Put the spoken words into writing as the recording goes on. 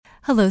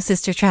Hello,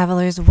 sister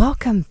travelers.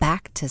 Welcome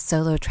back to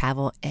Solo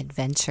Travel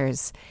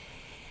Adventures.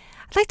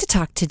 I'd like to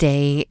talk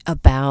today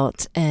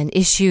about an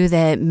issue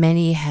that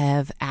many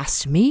have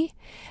asked me,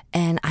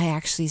 and I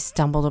actually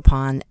stumbled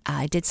upon.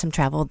 I did some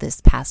travel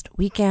this past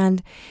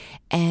weekend,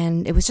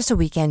 and it was just a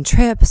weekend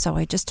trip, so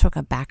I just took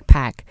a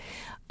backpack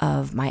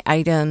of my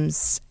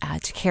items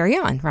to carry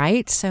on,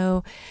 right?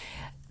 So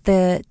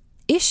the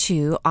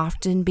issue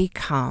often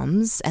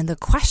becomes, and the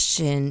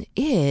question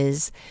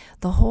is,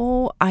 the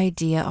whole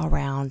idea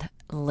around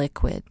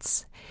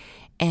liquids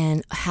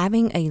and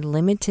having a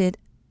limited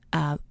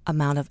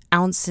amount of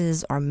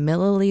ounces or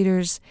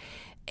milliliters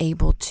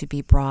able to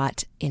be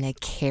brought in a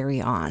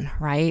carry-on,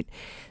 right?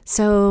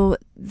 So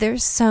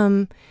there's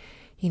some,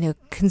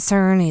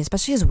 concern,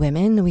 especially as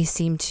women, we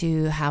seem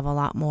to have a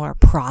lot more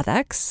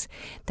products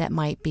that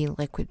might be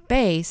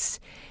liquid-based,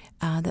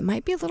 that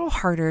might be a little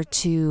harder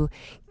to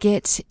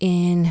get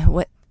in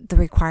what the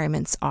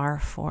requirements are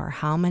for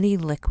how many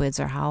liquids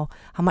or how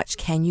much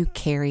can you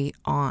carry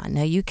on.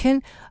 Now you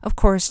can, of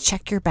course,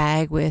 check your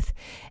bag with,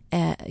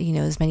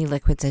 as many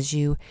liquids as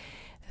you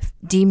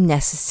deem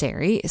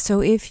necessary.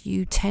 So if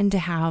you tend to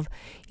have,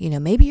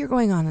 maybe you're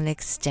going on an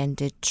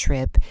extended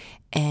trip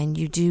and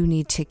you do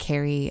need to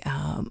carry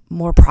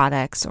more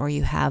products, or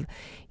you have,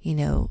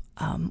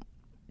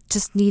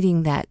 just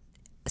needing that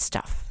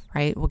stuff,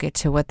 right? We'll get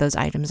to what those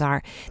items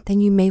are. Then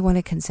you may want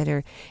to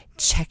consider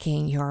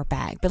checking your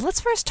bag. But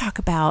let's first talk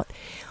about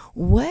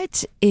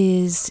what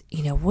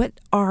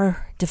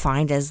are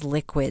defined as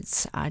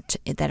liquids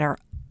that are,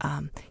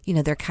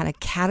 they're kind of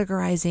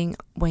categorizing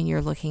when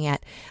you're looking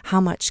at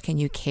how much can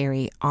you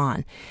carry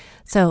on.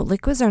 So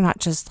liquids are not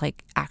just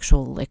like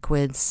actual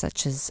liquids,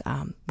 such as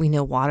we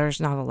know water is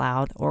not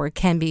allowed, or it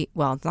can be,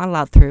 it's not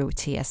allowed through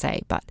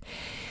TSA, but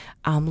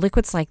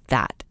liquids like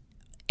that.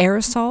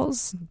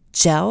 Aerosols,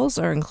 gels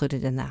are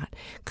included in that,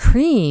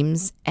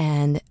 creams,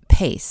 and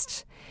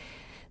paste.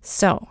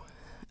 So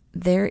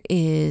there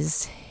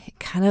is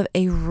kind of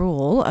a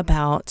rule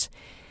about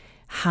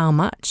how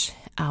much.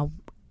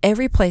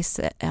 Every place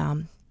that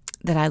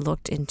I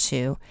looked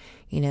into,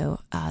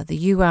 the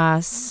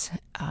U.S.,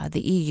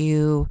 the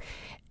EU,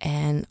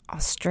 and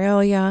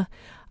Australia,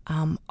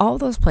 all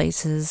those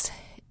places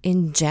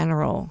in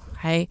general,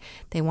 right?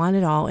 They want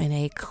it all in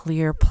a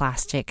clear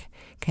plastic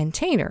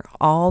container,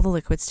 all the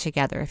liquids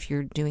together if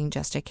you're doing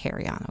just a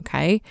carry-on,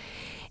 okay?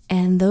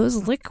 And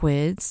those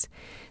liquids,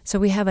 so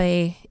we have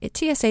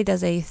TSA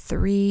does a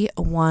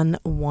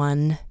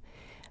 3-1-1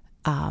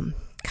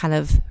 kind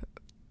of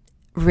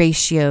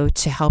ratio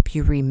to help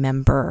you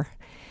remember.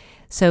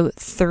 So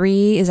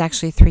 3 is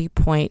actually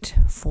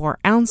 3.4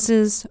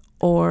 ounces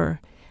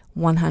or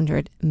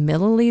 100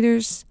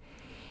 milliliters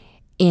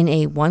in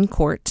a 1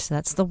 quart, so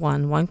that's the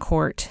 1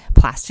 quart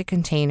plastic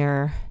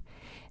container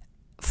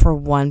for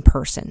one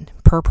person,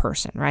 per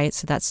person, right?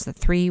 So that's the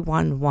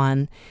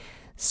 3-1-1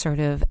 sort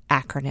of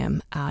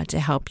acronym to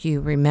help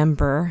you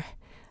remember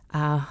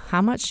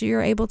how much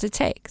you're able to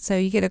take. So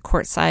you get a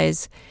quart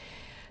size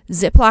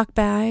Ziploc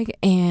bag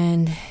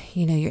and,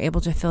 you're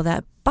able to fill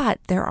that. But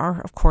there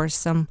are, of course,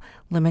 some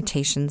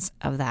limitations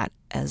of that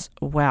as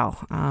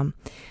well.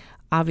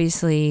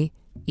 Obviously,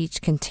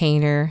 each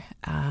container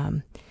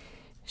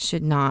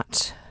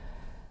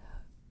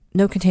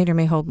no container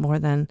may hold more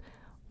than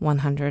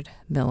 100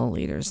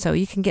 milliliters. So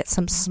you can get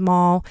some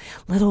small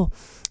little,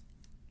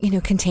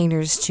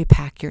 containers to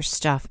pack your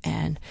stuff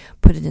and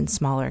put it in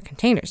smaller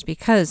containers,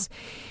 because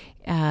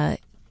they're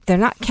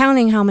not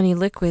counting how many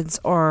liquids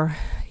are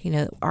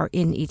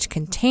in each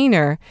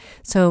container.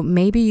 So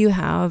maybe you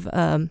have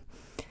one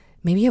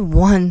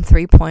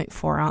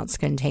 3.4 ounce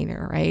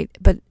container, right?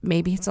 But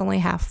maybe it's only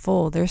half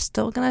full. They're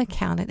still going to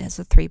count it as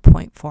a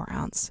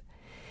 3.4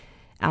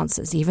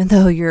 ounces, even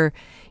though your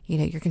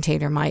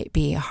container might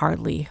be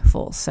hardly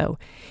full. So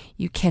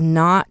you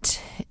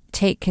cannot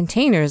take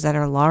containers that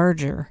are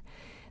larger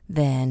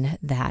than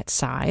that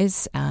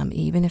size,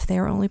 even if they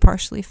are only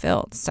partially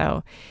filled.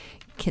 So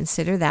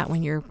consider that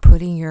when you're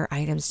putting your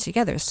items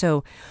together.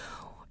 So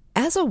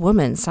as a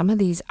woman, some of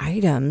these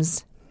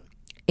items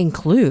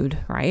include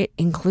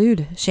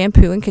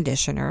shampoo and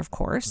conditioner, of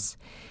course,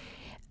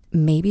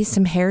 maybe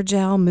some hair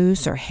gel,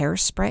 mousse, or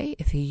hairspray.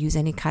 If you use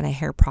any kind of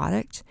hair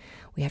product,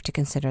 we have to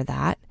consider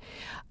that.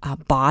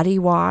 Body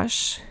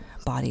wash,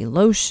 body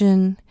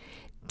lotion,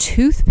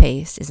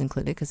 toothpaste is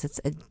included because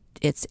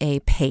it's a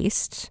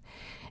paste.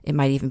 It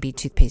might even be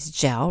toothpaste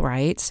gel,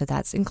 right? So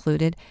that's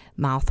included.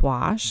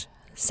 Mouthwash,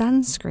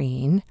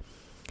 sunscreen,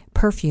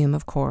 perfume,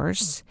 of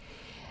course,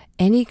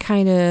 any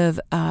kind of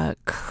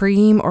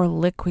cream or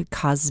liquid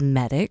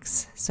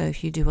cosmetics. So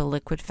if you do a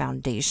liquid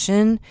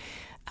foundation,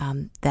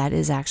 that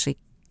is actually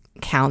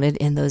counted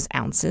in those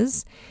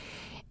ounces.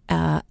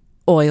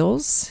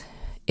 Oils,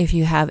 if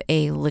you have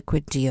a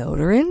liquid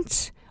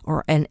deodorant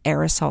or an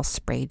aerosol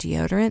spray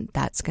deodorant,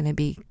 that's going to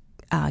be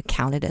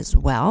counted as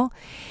well.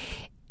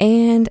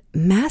 And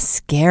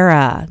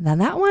mascara. Now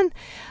that one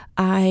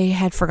I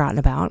had forgotten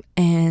about.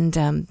 And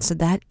so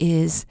that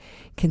is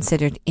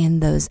considered in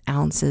those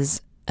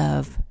ounces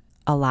of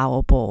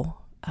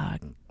allowable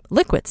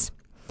liquids.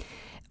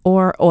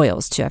 Or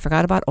oils too. I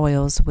forgot about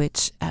oils,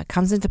 which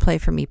comes into play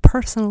for me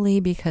personally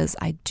because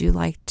I do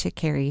like to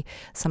carry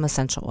some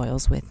essential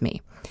oils with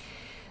me.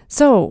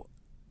 So,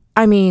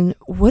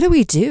 what do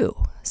we do?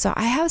 So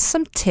I have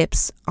some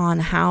tips on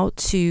how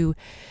to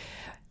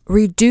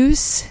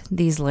reduce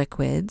these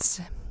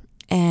liquids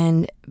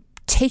and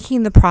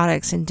taking the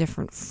products in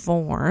different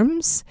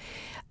forms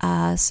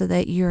so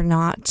that you're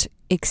not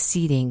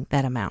exceeding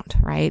that amount,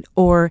 right?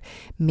 Or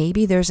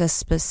maybe there's a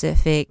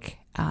specific,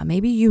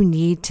 maybe you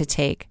need to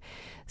take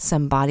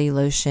some body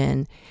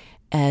lotion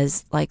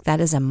as like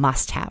that is a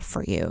must-have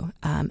for you.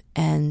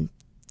 And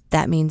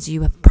that means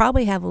you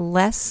probably have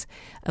less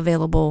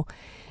available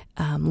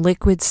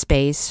liquid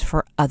space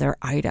for other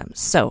items.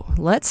 So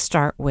let's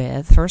start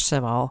with, first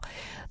of all,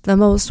 the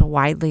most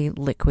widely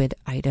liquid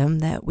item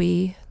that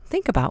we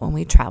think about when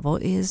we travel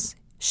is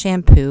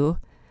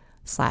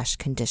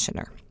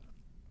shampoo/conditioner.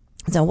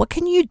 So what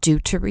can you do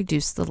to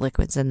reduce the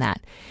liquids in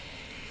that?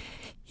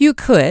 You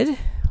could,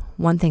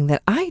 one thing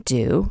that I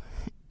do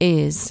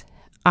is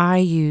I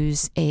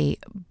use a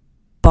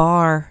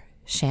bar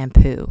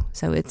shampoo.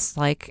 So it's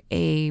like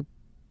a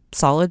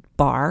solid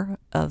bar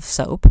of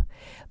soap,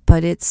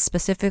 but it's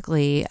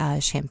specifically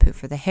shampoo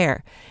for the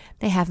hair.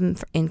 They have them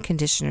in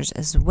conditioners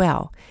as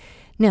well.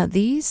 Now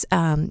these,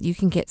 you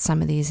can get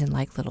some of these in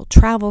like little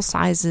travel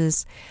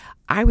sizes.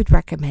 I would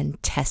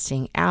recommend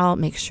testing out,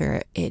 make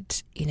sure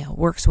it,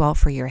 works well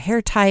for your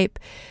hair type,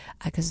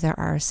 because there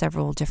are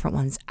several different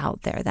ones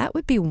out there. That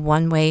would be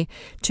one way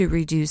to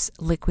reduce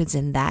liquids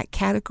in that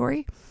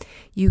category.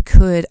 You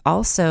could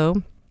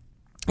also,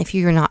 if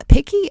you're not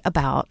picky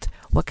about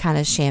what kind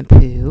of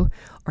shampoo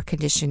or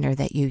conditioner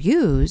that you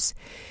use,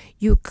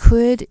 you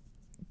could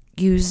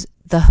use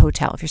the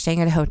hotel. If you're staying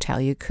at a hotel,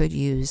 you could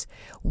use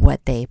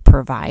what they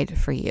provide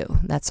for you.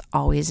 That's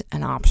always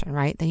an option,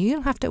 right? Then you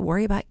don't have to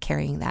worry about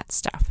carrying that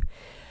stuff.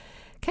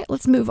 Okay,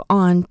 let's move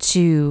on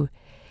to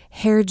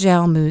hair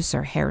gel, mousse,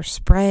 or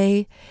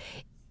hairspray.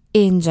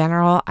 In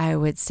general, I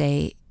would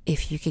say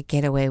if you could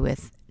get away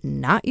with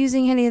not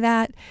using any of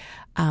that,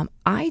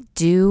 I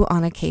do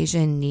on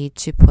occasion need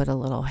to put a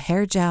little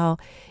hair gel.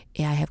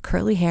 I have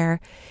curly hair,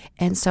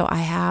 and so I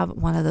have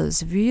one of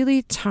those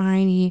really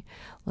tiny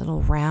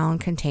little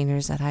round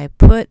containers that I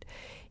put,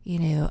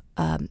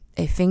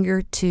 a finger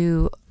or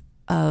two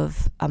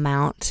of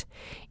amount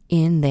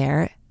in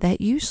there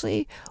that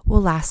usually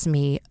will last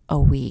me a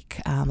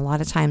week. A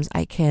lot of times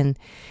I can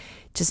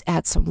just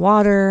add some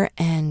water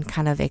and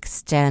kind of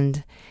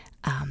extend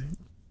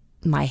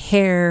my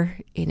hair,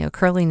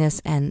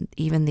 curliness, and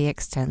even the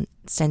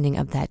extending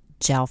of that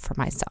gel for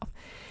myself.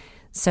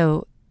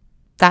 So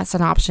that's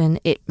an option.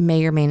 It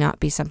may or may not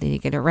be something to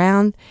get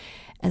around.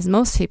 As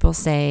most people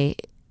say,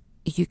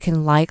 you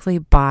can likely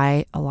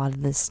buy a lot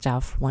of this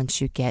stuff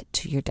once you get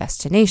to your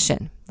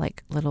destination,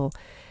 like little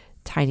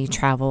tiny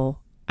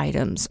travel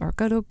items, or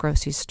go to a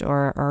grocery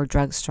store or a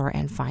drugstore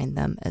and find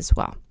them as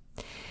well.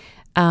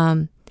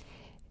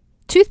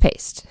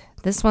 Toothpaste.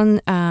 This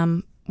one,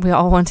 we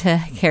all want to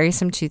carry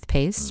some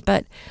toothpaste,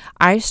 but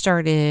I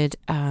started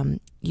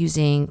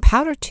using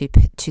powdered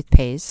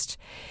toothpaste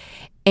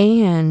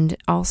and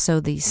also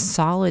the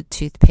solid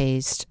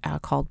toothpaste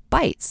called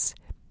Bites.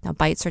 Now,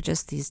 Bites are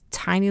just these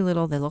tiny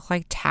little, they look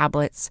like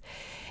tablets,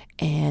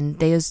 and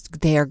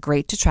they are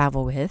great to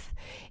travel with.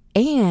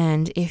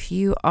 And if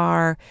you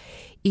are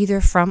either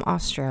from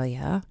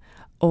Australia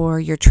or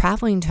you're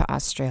traveling to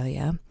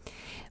Australia,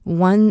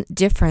 one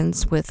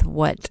difference with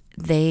what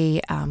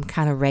they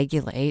kind of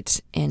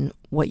regulate in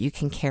what you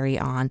can carry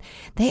on,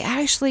 they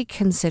actually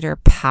consider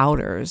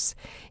powders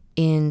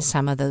in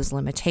some of those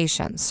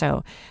limitations.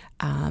 So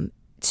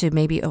to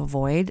maybe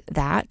avoid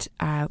that,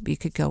 you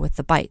could go with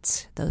the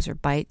Bites. Those are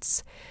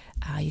Bites.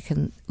 You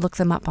can look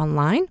them up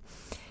online,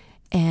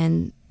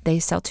 and they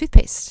sell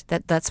toothpaste.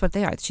 That's what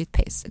they are,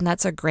 toothpaste. And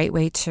that's a great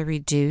way to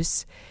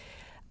reduce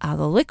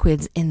the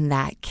liquids in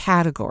that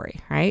category,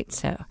 right?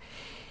 So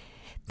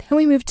then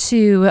we move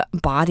to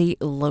body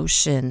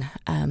lotion.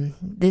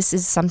 This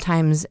is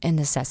sometimes a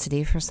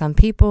necessity for some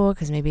people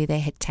because maybe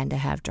they tend to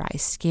have dry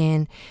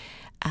skin.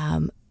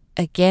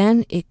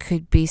 Again, it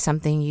could be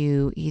something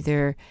you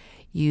either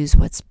use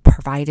what's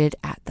provided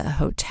at the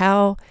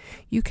hotel.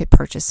 You could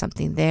purchase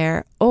something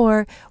there,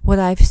 or what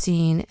I've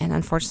seen, and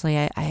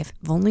unfortunately I've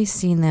only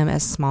seen them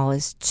as small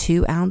as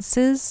 2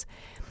 ounces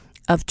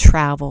of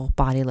travel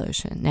body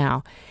lotion.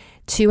 Now,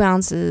 2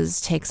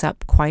 ounces takes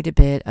up quite a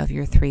bit of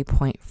your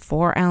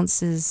 3.4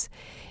 ounces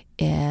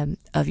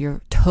of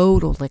your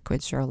total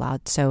liquids you're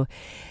allowed. So,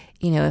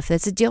 if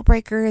that's a deal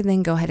breaker,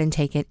 then go ahead and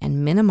take it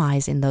and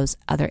minimize in those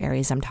other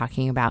areas I'm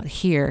talking about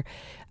here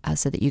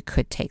so that you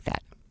could take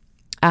that.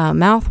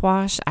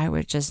 Mouthwash, I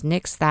would just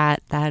nix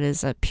that. That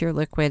is a pure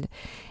liquid.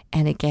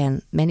 And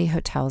again, many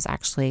hotels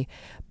actually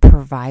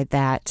provide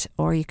that,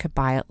 or you could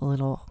buy a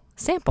little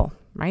sample,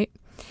 right?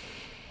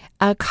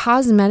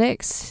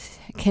 Cosmetics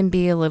can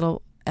be a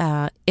little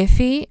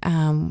iffy.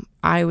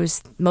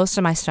 Most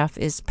of my stuff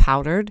is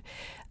powdered,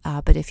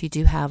 but if you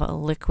do have a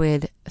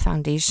liquid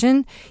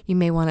foundation, you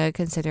may want to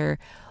consider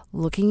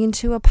looking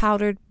into a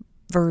powdered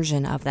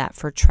version of that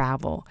for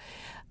travel.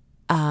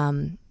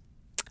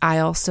 I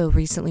also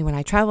recently, when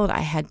I traveled, I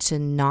had to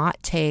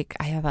not take,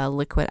 I have a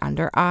liquid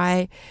under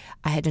eye.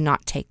 I had to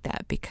not take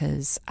that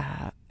because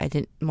I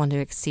didn't want to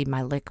exceed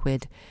my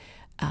liquid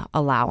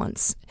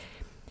allowance.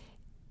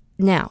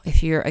 Now,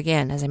 if you're,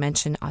 again, as I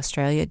mentioned,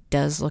 Australia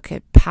does look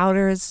at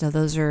powders. So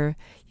those are,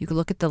 you can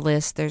look at the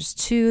list. There's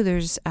two.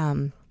 There's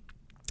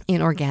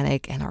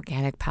inorganic and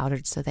organic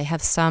powdered. So they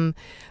have some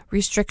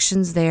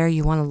restrictions there.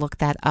 You want to look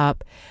that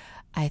up.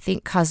 I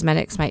think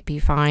cosmetics might be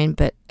fine,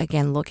 but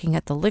again, looking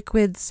at the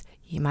liquids,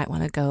 you might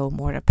want to go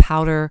more to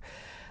powder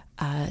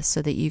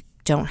so that you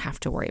don't have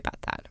to worry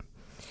about that.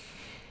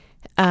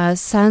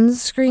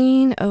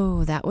 Sunscreen,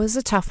 that was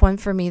a tough one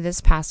for me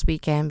this past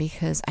weekend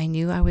because I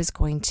knew I was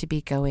going to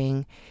be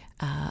going,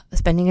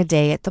 spending a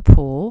day at the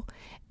pool,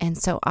 and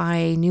so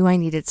I knew I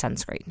needed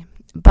sunscreen.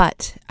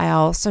 But I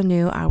also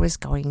knew I was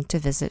going to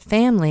visit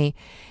family,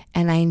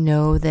 and I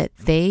know that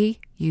they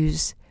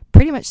use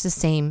pretty much the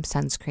same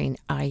sunscreen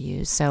I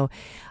use. So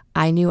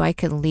I knew I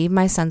could leave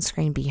my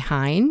sunscreen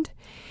behind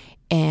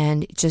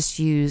and just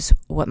use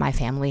what my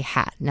family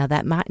had. Now,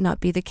 that might not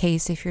be the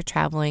case if you're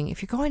traveling.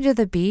 If you're going to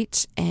the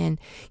beach and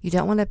you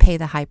don't want to pay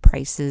the high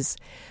prices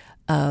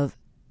of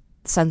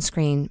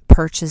sunscreen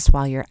purchase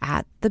while you're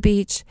at the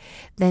beach,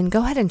 then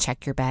go ahead and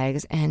check your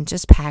bags and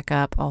just pack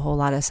up a whole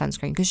lot of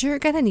sunscreen because you're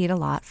going to need a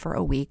lot for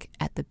a week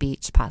at the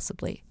beach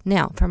possibly.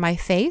 Now, for my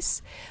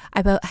face,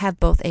 I have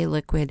both a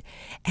liquid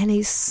and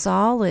a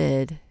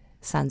solid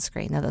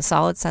sunscreen. Now, the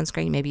solid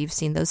sunscreen, maybe you've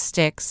seen those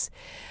sticks.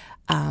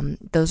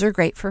 Those are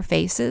great for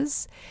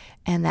faces,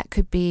 and that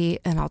could be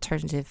an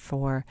alternative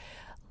for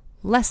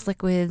less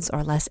liquids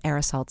or less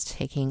aerosols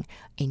taking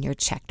in your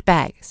checked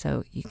bag.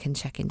 So you can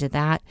check into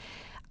that.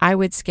 I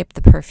would skip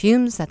the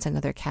perfumes. That's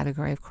another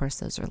category. Of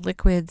course, those are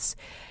liquids.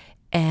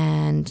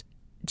 And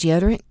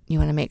deodorant, you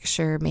want to make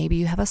sure maybe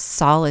you have a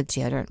solid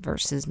deodorant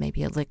versus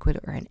maybe a liquid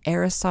or an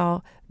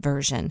aerosol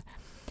version.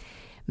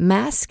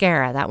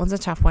 Mascara, that one's a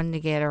tough one to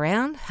get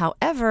around.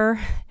 However,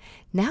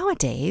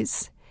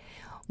 nowadays,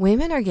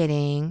 women are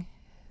getting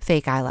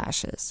fake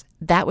eyelashes.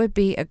 That would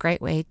be a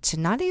great way to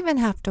not even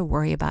have to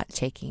worry about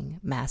taking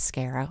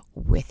mascara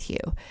with you.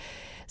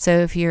 So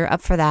if you're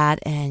up for that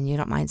and you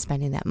don't mind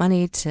spending that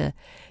money to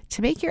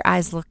make your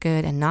eyes look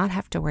good and not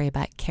have to worry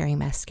about carrying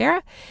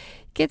mascara,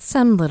 get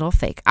some little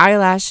fake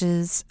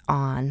eyelashes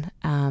on.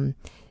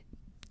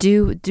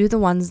 Do the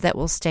ones that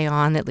will stay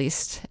on at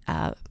least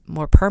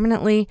more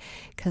permanently,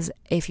 because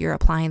if you're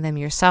applying them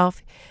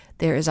yourself,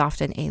 there is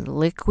often a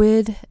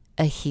liquid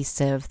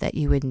adhesive that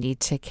you would need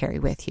to carry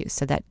with you.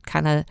 So that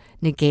kind of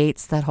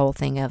negates that whole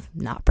thing of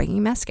not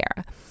bringing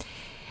mascara.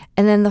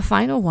 And then the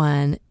final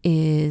one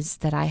is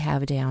that I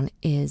have down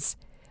is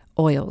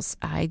oils.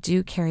 I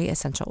do carry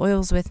essential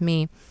oils with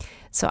me.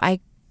 So I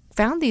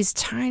found these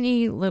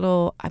tiny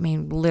little,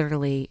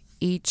 literally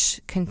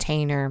each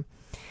container,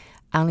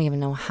 I don't even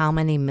know how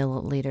many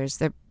milliliters.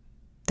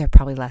 They're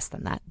probably less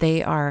than that.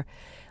 They are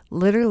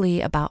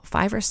literally about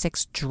 5 or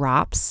 6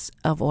 drops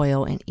of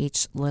oil in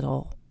each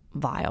little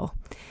vial.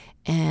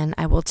 And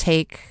I will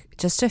take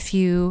just a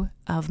few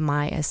of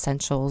my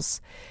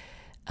essentials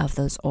of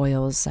those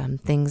oils,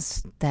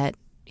 things that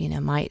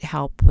might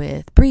help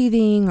with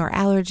breathing or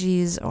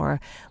allergies, or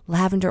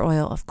lavender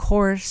oil, of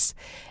course,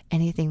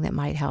 anything that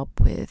might help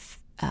with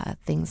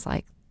things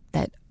like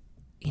that,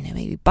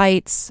 maybe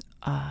bites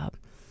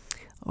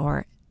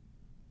or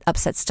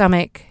upset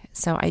stomach.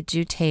 So I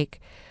do take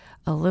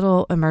a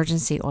little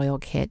emergency oil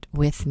kit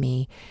with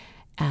me,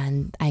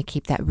 and I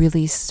keep that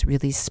really,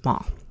 really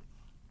small.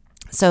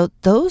 So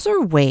those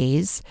are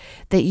ways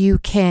that you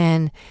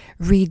can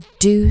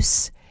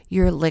reduce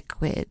your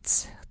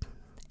liquids,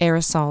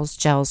 aerosols,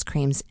 gels,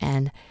 creams,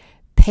 and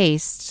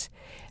pastes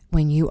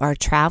when you are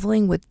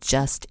traveling with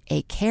just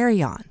a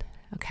carry-on.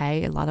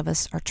 Okay, a lot of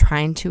us are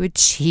trying to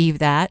achieve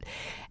that.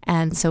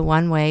 And so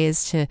one way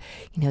is to,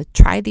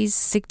 try these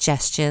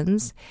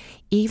suggestions,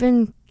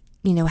 even,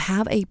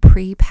 have a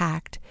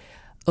pre-packed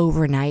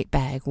overnight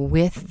bag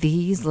with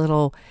these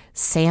little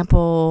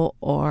sample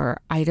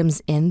or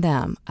items in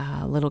them,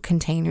 little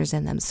containers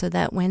in them, so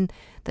that when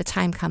the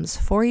time comes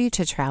for you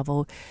to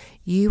travel,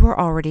 you are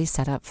already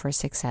set up for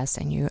success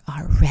and you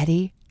are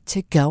ready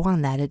to go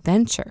on that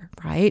adventure,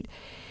 right?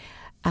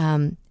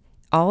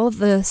 All of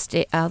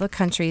the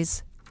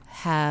countries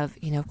have,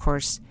 of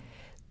course,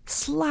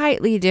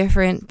 slightly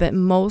different, but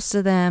most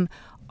of them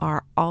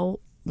are all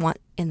want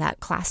in that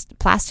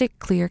plastic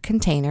clear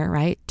container,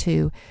 right?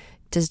 To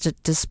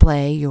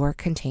display your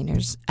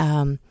containers.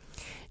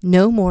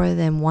 No more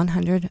than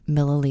 100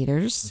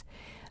 milliliters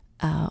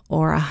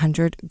or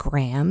 100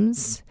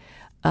 grams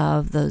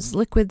of those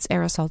liquids,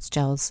 aerosols,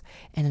 gels.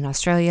 And in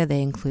Australia,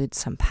 they include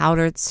some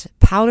powders.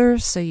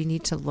 So you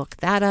need to look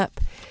that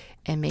up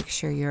and make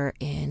sure you're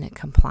in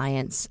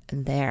compliance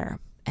there.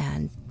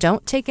 And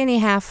don't take any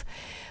half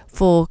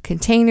full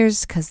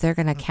containers, because they're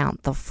going to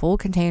count the full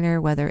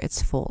container, whether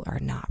it's full or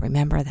not.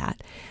 Remember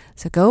that.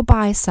 So go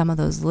buy some of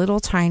those little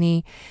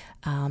tiny,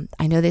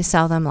 I know they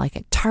sell them like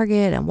at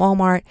Target and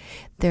Walmart.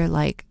 They're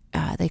like,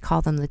 they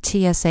call them the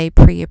TSA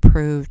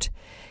pre-approved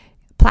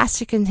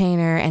plastic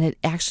container, and it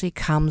actually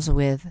comes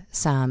with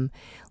some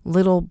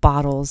little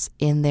bottles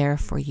in there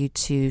for you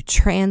to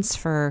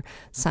transfer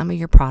some of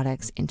your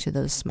products into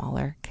those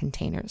smaller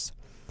containers.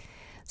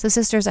 So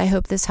sisters, I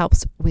hope this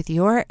helps with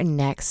your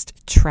next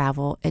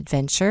travel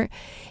adventure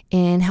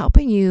in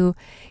helping you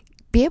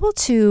be able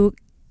to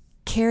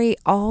carry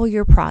all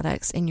your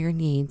products and your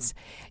needs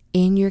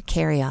in your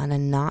carry-on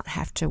and not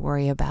have to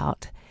worry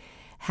about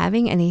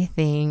having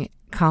anything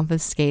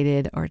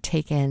confiscated or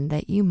taken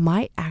that you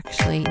might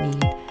actually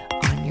need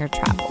on your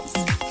travels.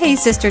 Hey,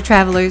 sister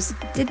travelers,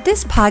 did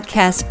this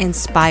podcast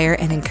inspire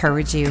and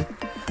encourage you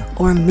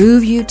or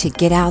move you to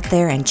get out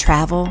there and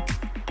travel?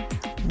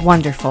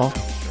 Wonderful.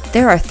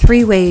 There are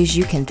 3 ways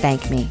you can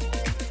thank me.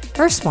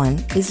 First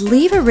one is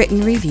leave a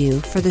written review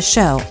for the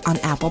show on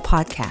Apple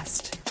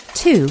Podcast.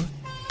 2,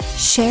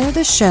 share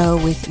the show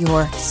with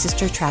your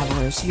sister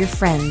travelers, your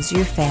friends,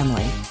 your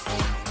family.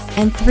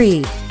 And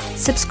 3,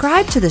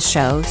 subscribe to the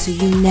show so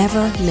you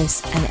never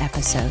miss an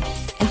episode.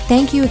 And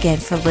thank you again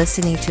for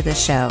listening to the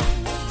show.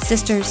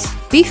 Sisters,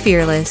 be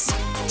fearless,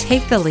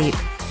 take the leap,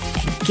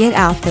 and get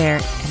out there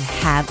and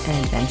have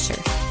an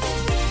adventure.